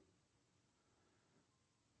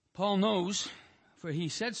 Paul knows, for he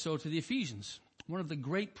said so to the Ephesians. One of the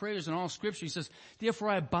great prayers in all Scripture, he says, therefore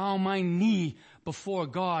I bow my knee before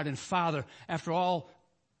God and Father, after all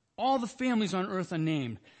the families on earth are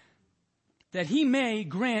named, that he may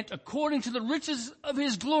grant, according to the riches of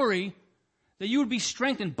his glory, that you would be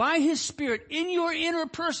strengthened by his Spirit in your inner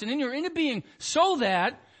person, in your inner being, so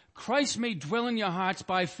that Christ may dwell in your hearts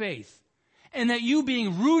by faith. and that you,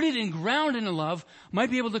 being rooted and grounded in love,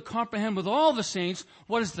 might be able to comprehend with all the saints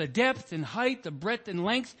what is the depth and height, the breadth and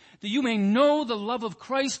length, that you may know the love of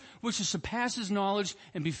Christ, which surpasses knowledge,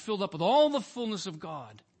 and be filled up with all the fullness of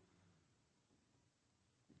God.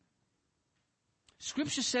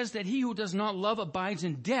 Scripture says that he who does not love abides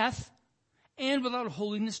in death, and without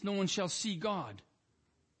holiness no one shall see God.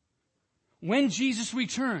 When Jesus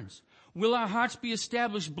returns, will our hearts be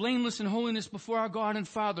established blameless in holiness before our God and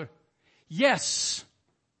Father? Yes.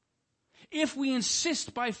 If we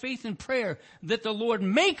insist by faith and prayer that the Lord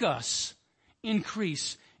make us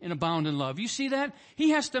increase and abound in love. You see that?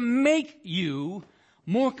 He has to make you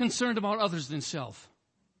more concerned about others than self.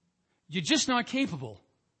 You're just not capable.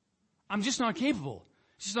 I'm just not capable.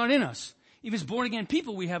 It's just not in us. If it's born again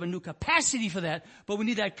people, we have a new capacity for that, but we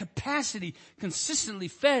need that capacity consistently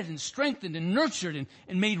fed and strengthened and nurtured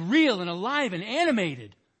and made real and alive and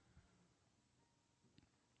animated.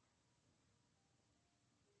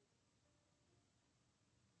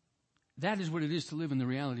 That is what it is to live in the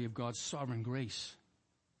reality of God's sovereign grace.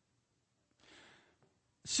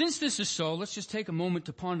 Since this is so, let's just take a moment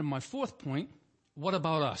to ponder my fourth point. What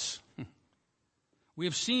about us? We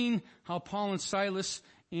have seen how Paul and Silas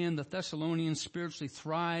and the Thessalonians spiritually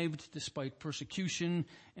thrived despite persecution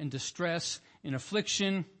and distress and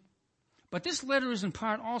affliction. But this letter is in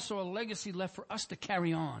part also a legacy left for us to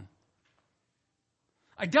carry on.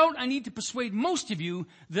 I doubt I need to persuade most of you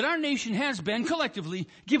that our nation has been, collectively,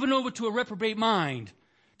 given over to a reprobate mind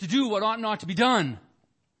to do what ought not to be done,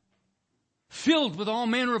 filled with all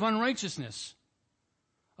manner of unrighteousness,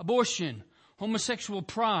 abortion, homosexual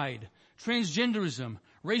pride, transgenderism,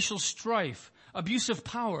 racial strife, abuse of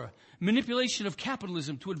power, manipulation of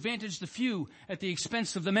capitalism to advantage the few at the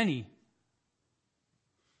expense of the many,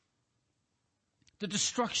 the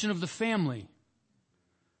destruction of the family.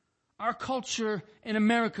 Our culture in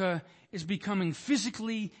America is becoming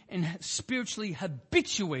physically and spiritually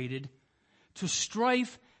habituated to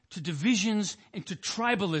strife, to divisions, and to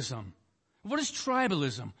tribalism. What is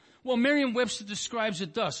tribalism? Well, Merriam-Webster describes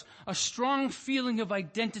it thus: a strong feeling of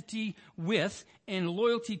identity with and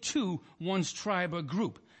loyalty to one's tribe or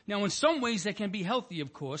group. Now, in some ways that can be healthy,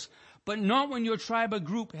 of course, but not when your tribe or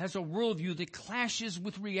group has a worldview that clashes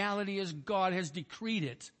with reality as God has decreed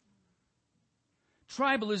it.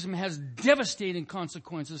 Tribalism has devastating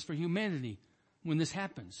consequences for humanity when this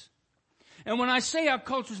happens. And when I say our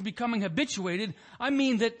culture is becoming habituated, I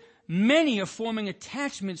mean that many are forming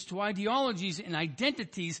attachments to ideologies and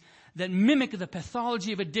identities that mimic the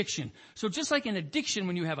pathology of addiction. So just like in addiction,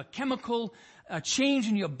 when you have a chemical change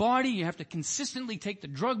in your body, you have to consistently take the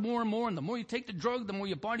drug more and more, and the more you take the drug, the more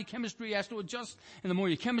your body chemistry has to adjust, and the more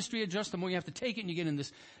your chemistry adjusts, the more you have to take it, and you get in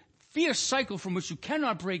this fierce cycle from which you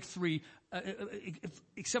cannot break free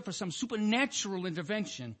except for some supernatural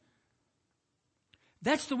intervention.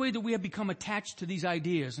 That's the way that we have become attached to these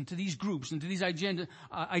ideas and to these groups and to these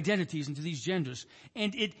identities and to these genders.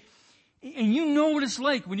 And you know what it's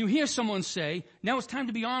like when you hear someone say, now it's time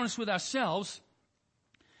to be honest with ourselves.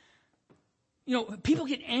 You know, people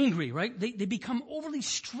get angry, right? They become overly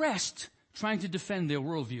stressed trying to defend their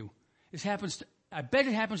worldview. I bet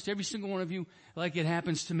it happens to every single one of you like it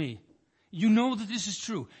happens to me. You know that this is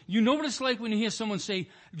true. You know what it's like when you hear someone say,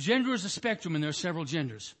 gender is a spectrum and there are several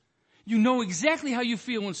genders. You know exactly how you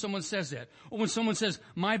feel when someone says that. Or when someone says,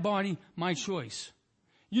 my body, my choice.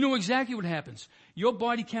 You know exactly what happens. Your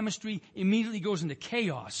body chemistry immediately goes into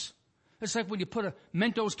chaos. It's like when you put a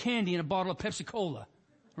Mentos candy in a bottle of Pepsi-Cola,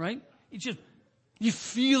 right? You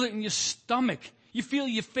feel it in your stomach. You feel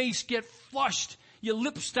your face get flushed. Your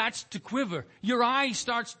lip starts to quiver. Your eye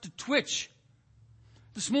starts to twitch.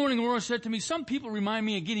 This morning, Aurora said to me, some people remind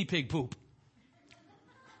me of guinea pig poop.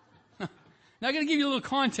 Now, I got to give you a little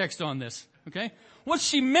context on this, okay? What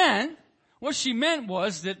she meant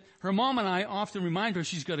was that her mom and I often remind her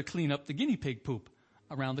she's got to clean up the guinea pig poop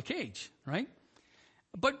around the cage, right?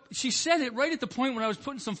 But she said it right at the point when I was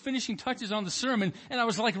putting some finishing touches on the sermon, and I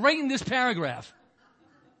was like writing this paragraph.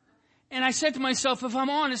 And I said to myself, if I'm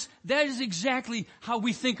honest, that is exactly how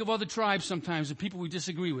we think of other tribes sometimes, the people we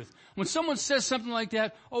disagree with. When someone says something like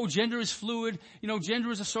that, oh, gender is fluid,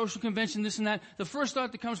 gender is a social convention, this and that, the first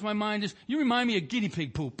thought that comes to my mind is, you remind me of guinea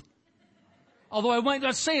pig poop. Although I might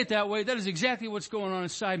not say it that way, that is exactly what's going on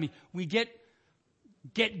inside me. We get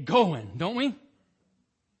going, don't we?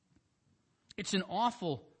 It's an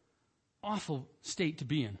awful, awful state to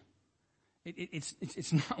be in.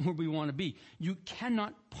 It's not where we want to be. You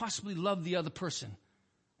cannot possibly love the other person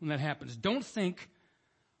when that happens. Don't think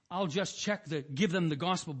I'll just give them the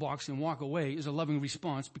gospel box and walk away is a loving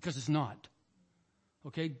response, because it's not.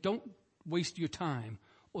 Okay? Don't waste your time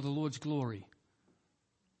or the Lord's glory.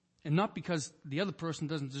 And not because the other person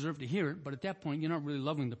doesn't deserve to hear it, but at that point, you're not really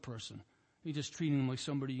loving the person. You're just treating them like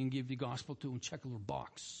somebody you can give the gospel to and check a little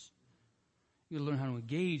box. You gotta learn how to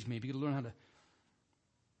engage, maybe. You gotta learn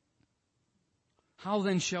how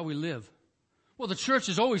then shall we live? Well, the church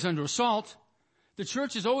is always under assault. The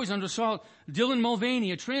church is always under assault. Dylan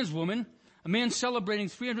Mulvaney, a trans woman, a man celebrating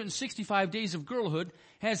 365 days of girlhood,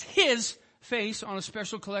 has his face on a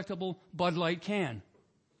special collectible Bud Light can.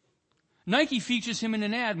 Nike features him in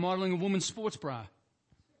an ad modeling a woman's sports bra.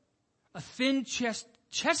 A thin,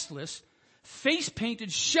 chestless,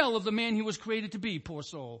 face-painted shell of the man he was created to be, poor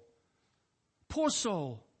soul. Poor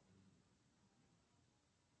soul.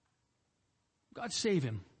 God save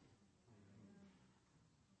him.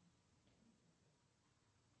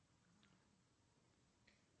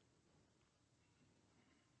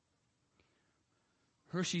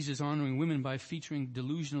 Hershey's is honoring women by featuring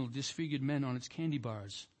delusional, disfigured men on its candy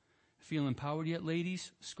bars. Feel empowered yet,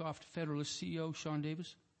 ladies? Scoffed Federalist CEO Sean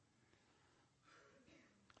Davis.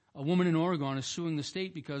 A woman in Oregon is suing the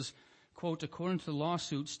state because, quote, according to the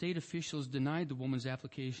lawsuit, state officials denied the woman's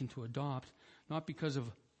application to adopt, not because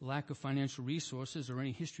of lack of financial resources or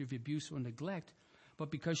any history of abuse or neglect,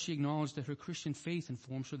 but because she acknowledged that her Christian faith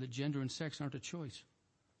informs her that gender and sex aren't a choice.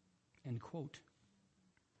 End quote.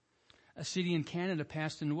 A city in Canada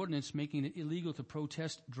passed an ordinance making it illegal to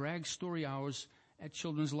protest drag story hours at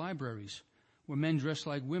children's libraries, where men dress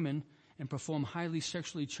like women and perform highly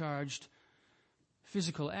sexually charged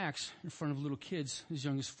physical acts in front of little kids as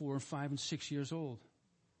young as 4, 5, and 6 years old.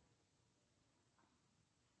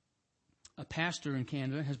 A pastor in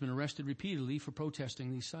Canada has been arrested repeatedly for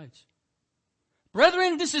protesting these sites.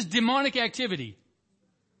 Brethren, this is demonic activity.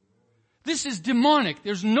 This is demonic.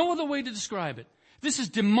 There's no other way to describe it. This is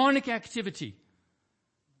demonic activity.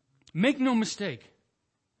 Make no mistake.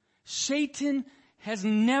 Satan has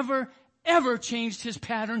never, ever changed his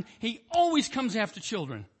pattern. He always comes after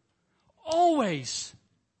children. Always.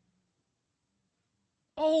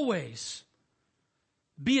 Always.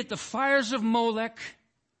 Be it the fires of Molech,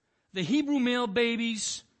 the Hebrew male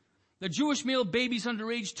babies, the Jewish male babies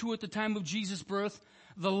under age 2 at the time of Jesus' birth,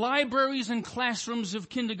 the libraries and classrooms of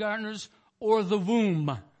kindergartners, or the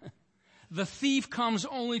womb. The thief comes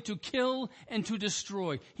only to kill and to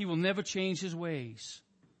destroy. He will never change his ways.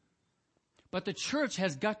 But the church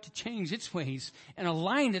has got to change its ways and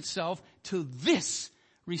align itself to this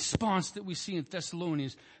response that we see in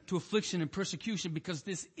Thessalonians to affliction and persecution, because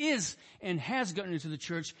this is and has gotten into the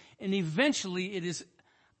church, and eventually it is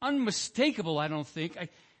unmistakable, I don't think.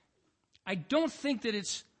 I don't think that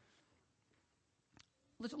it's...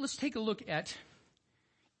 Let's take a look at...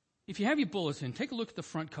 If you have your bulletin, take a look at the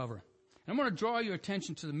front cover. And I want to draw your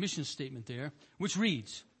attention to the mission statement there, which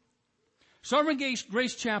reads, Sovereign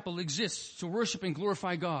Grace Chapel exists to worship and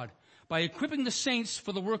glorify God by equipping the saints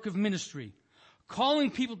for the work of ministry,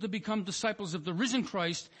 calling people to become disciples of the risen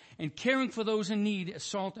Christ, and caring for those in need as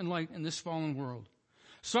salt and light in this fallen world.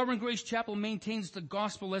 Sovereign Grace Chapel maintains the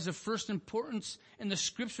gospel as of first importance and the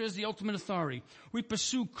scripture as the ultimate authority. We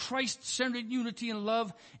pursue Christ-centered unity and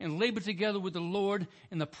love and labor together with the Lord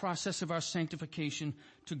in the process of our sanctification.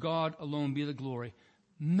 To God alone be the glory.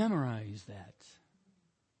 Memorize that.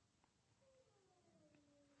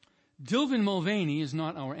 Dylan Mulvaney is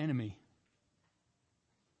not our enemy.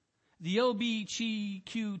 The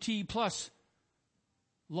LGBTQ plus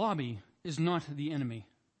lobby is not the enemy.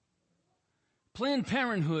 Planned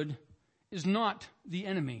Parenthood is not the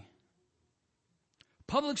enemy.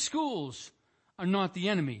 Public schools are not the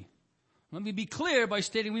enemy. Let me be clear by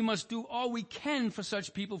stating we must do all we can for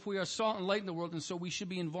such people if we are salt and light in the world, and so we should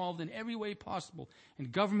be involved in every way possible in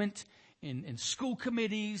government, in school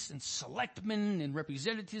committees, and selectmen, and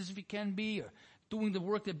representatives if you can be, or doing the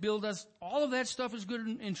work that builds us. All of that stuff is good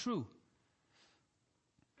and true.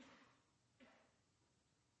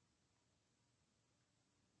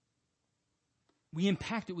 We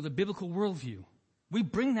impact it with a biblical worldview. We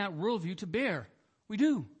bring that worldview to bear. We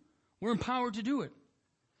do. We're empowered to do it.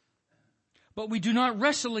 But we do not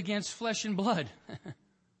wrestle against flesh and blood,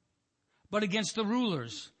 but against the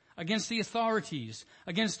rulers, against the authorities,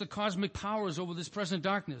 against the cosmic powers over this present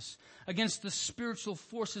darkness, against the spiritual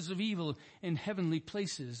forces of evil in heavenly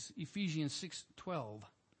places, Ephesians 6:12.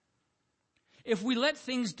 If we let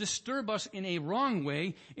things disturb us in a wrong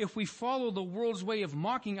way, if we follow the world's way of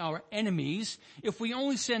mocking our enemies, if we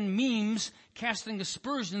only send memes casting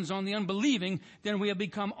aspersions on the unbelieving, then we have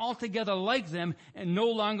become altogether like them and no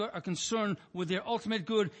longer are concerned with their ultimate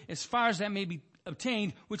good as far as that may be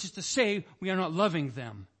obtained, which is to say we are not loving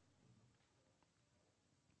them.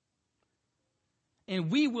 And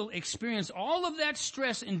we will experience all of that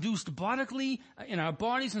stress induced bodily in our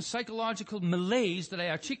bodies and psychological malaise that I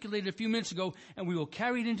articulated a few minutes ago, and we will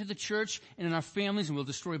carry it into the church and in our families, and we'll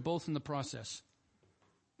destroy both in the process.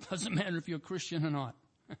 Doesn't matter if you're a Christian or not.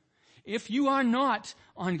 If we are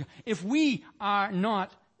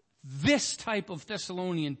not this type of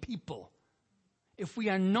Thessalonian people, if we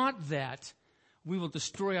are not that, we will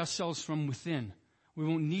destroy ourselves from within. We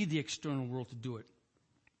won't need the external world to do it.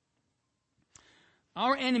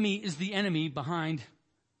 Our enemy is the enemy behind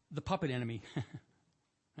the puppet enemy.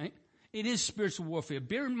 Right? It is spiritual warfare.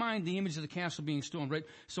 Bear in mind the image of the castle being stormed, right?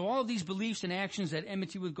 So all of these beliefs and actions at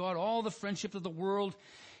enmity with God, all the friendship of the world,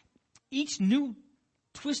 each new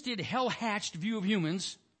twisted, hell-hatched view of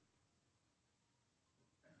humans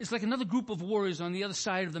is like another group of warriors on the other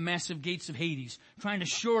side of the massive gates of Hades, trying to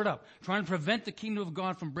shore it up, trying to prevent the kingdom of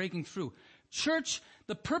God from breaking through. Church,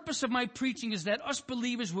 the purpose of my preaching is that us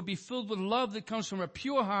believers will be filled with love that comes from a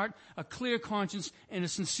pure heart, a clear conscience, and a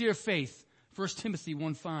sincere faith. 1 Timothy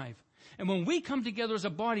 1:5. And when we come together as a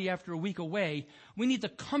body after a week away, we need the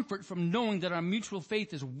comfort from knowing that our mutual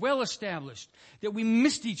faith is well established, that we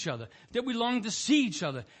missed each other, that we long to see each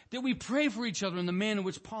other, that we pray for each other in the manner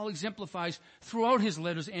which Paul exemplifies throughout his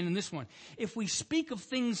letters and in this one. If we speak of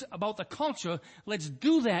things about the culture, let's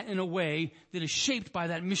do that in a way that is shaped by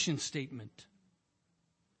that mission statement.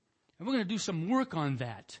 And we're going to do some work on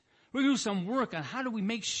that. We're going to do some work on how do we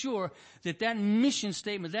make sure that that mission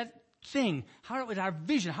statement, that thing, our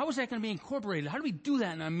vision, how is that going to be incorporated? How do we do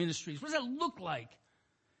that in our ministries? What does that look like?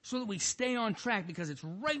 So that we stay on track, because it's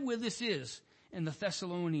right where this is in the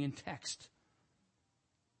Thessalonian text.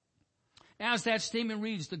 As that statement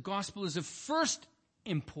reads, the gospel is of first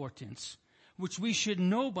importance, which we should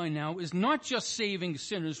know by now is not just saving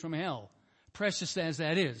sinners from hell, precious as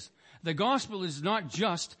that is. The gospel is not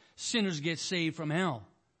just sinners get saved from hell.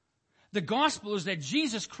 The gospel is that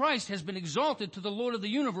Jesus Christ has been exalted to the Lord of the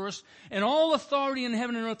universe, and all authority in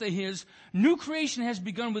heaven and earth are his. New creation has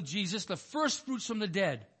begun with Jesus, the first fruits from the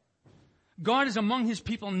dead. God is among his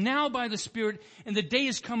people now by the Spirit, and the day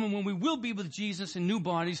is coming when we will be with Jesus in new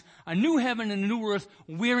bodies, a new heaven and a new earth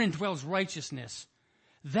wherein dwells righteousness.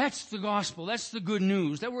 That's the gospel. That's the good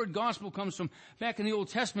news. That word gospel comes from back in the Old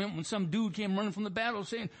Testament when some dude came running from the battle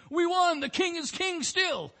saying, "We won, the king is king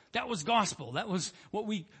still." That was gospel. That was what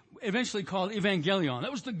we eventually called evangelion.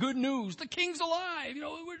 That was the good news. The king's alive.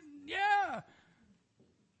 Yeah.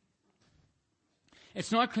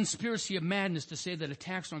 It's not conspiracy of madness to say that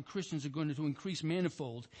attacks on Christians are going to increase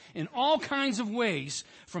manifold in all kinds of ways,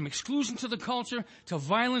 from exclusion to the culture to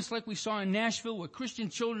violence like we saw in Nashville, where Christian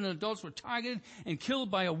children and adults were targeted and killed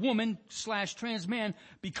by a woman/trans man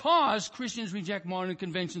because Christians reject modern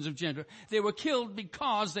conventions of gender. They were killed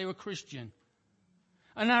because they were Christian.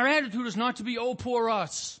 And our attitude is not to be, "Oh, poor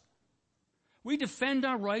us." We defend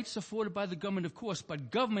our rights afforded by the government, of course,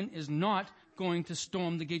 but government is not going to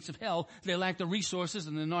storm the gates of hell. They lack the resources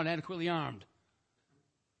and they're not adequately armed.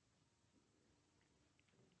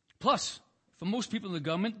 Plus, for most people in the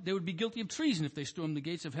government, they would be guilty of treason if they stormed the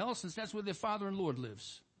gates of hell, since that's where their Father and Lord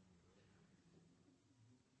lives.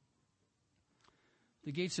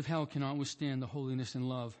 The gates of hell cannot withstand the holiness and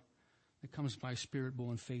love that comes by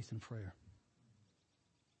Spirit-born faith and prayer.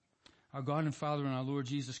 Our God and Father and our Lord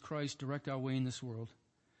Jesus Christ, direct our way in this world.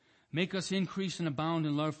 Make us increase and abound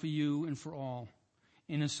in love for you and for all.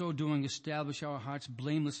 And in so doing, establish our hearts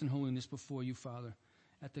blameless in holiness before you, Father,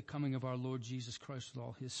 at the coming of our Lord Jesus Christ with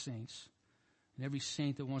all his saints. And every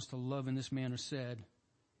saint that wants to love in this manner said,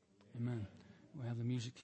 Amen. We'll have the music.